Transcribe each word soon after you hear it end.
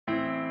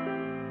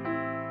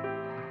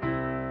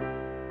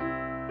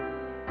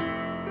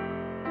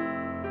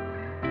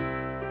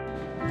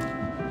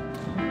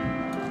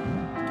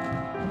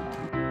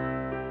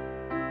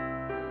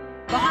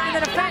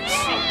the fence.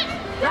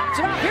 Knocks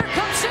it off. Here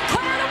comes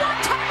Sinclair. The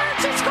one-timer.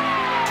 It's a score.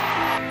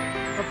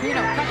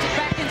 Rapinoe cuts it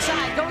back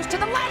inside. Goes to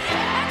the left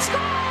and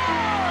scores.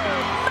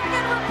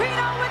 Megan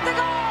Rapinoe with the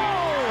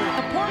goal.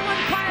 The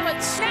Portland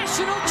Pilots,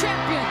 national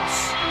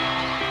champions.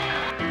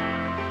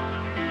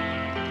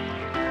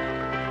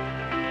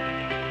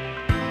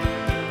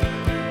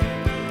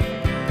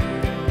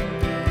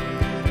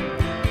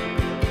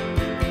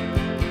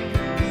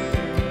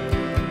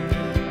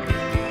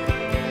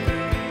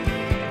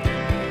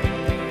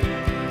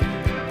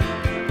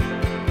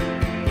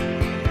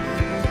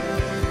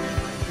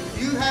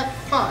 Have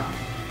fun,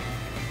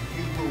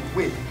 you will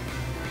win.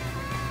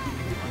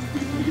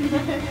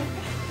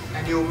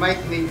 And you'll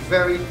make me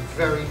very,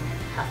 very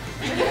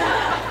happy.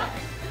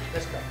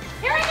 Let's go.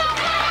 Here we go!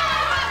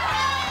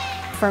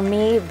 For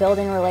me,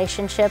 building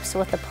relationships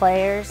with the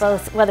players,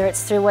 both whether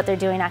it's through what they're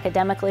doing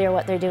academically or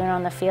what they're doing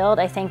on the field,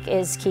 I think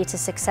is key to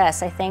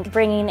success. I think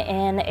bringing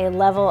in a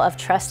level of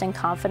trust and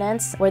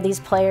confidence where these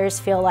players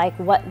feel like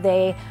what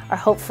they are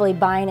hopefully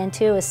buying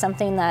into is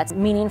something that's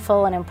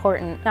meaningful and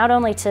important, not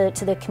only to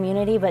the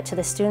community, but to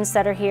the students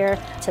that are here,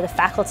 to the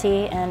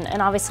faculty,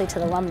 and obviously to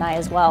the alumni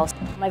as well.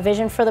 My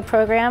vision for the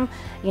program,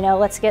 you know,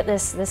 let's get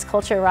this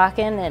culture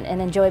rocking and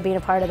enjoy being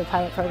a part of the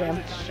pilot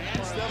program.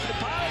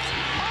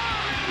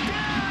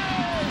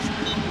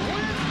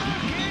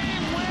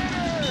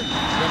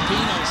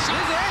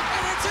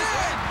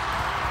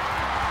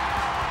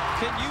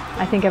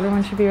 I think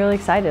everyone should be really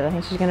excited. I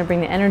think she's going to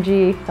bring the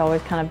energy. It's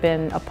always kind of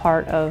been a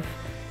part of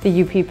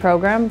the UP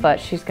program, but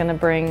she's going to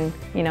bring,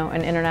 you know,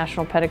 an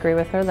international pedigree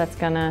with her that's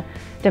going to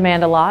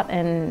demand a lot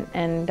and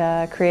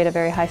create a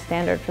very high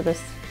standard for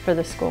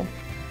this school.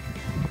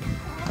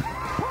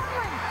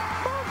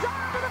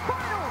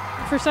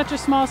 For such a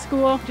small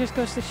school, it just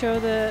goes to show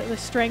the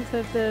strength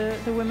of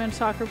the women's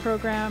soccer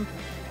program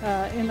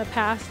in the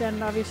past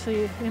and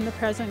obviously in the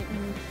present.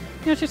 And,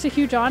 you know, it's just a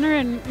huge honor,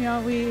 and you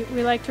know, we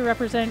like to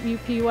represent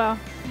UP well.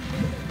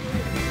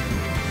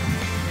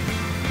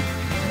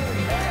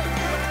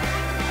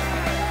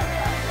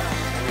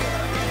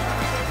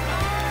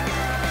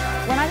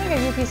 When I think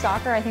of UP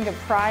soccer, I think of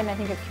pride and I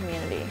think of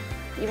community.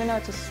 Even though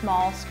it's a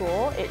small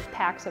school, it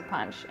packs a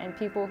punch, and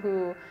people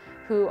who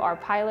are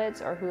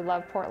pilots or who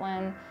love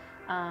Portland,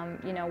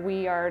 you know,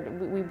 we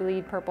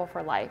bleed purple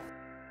for life.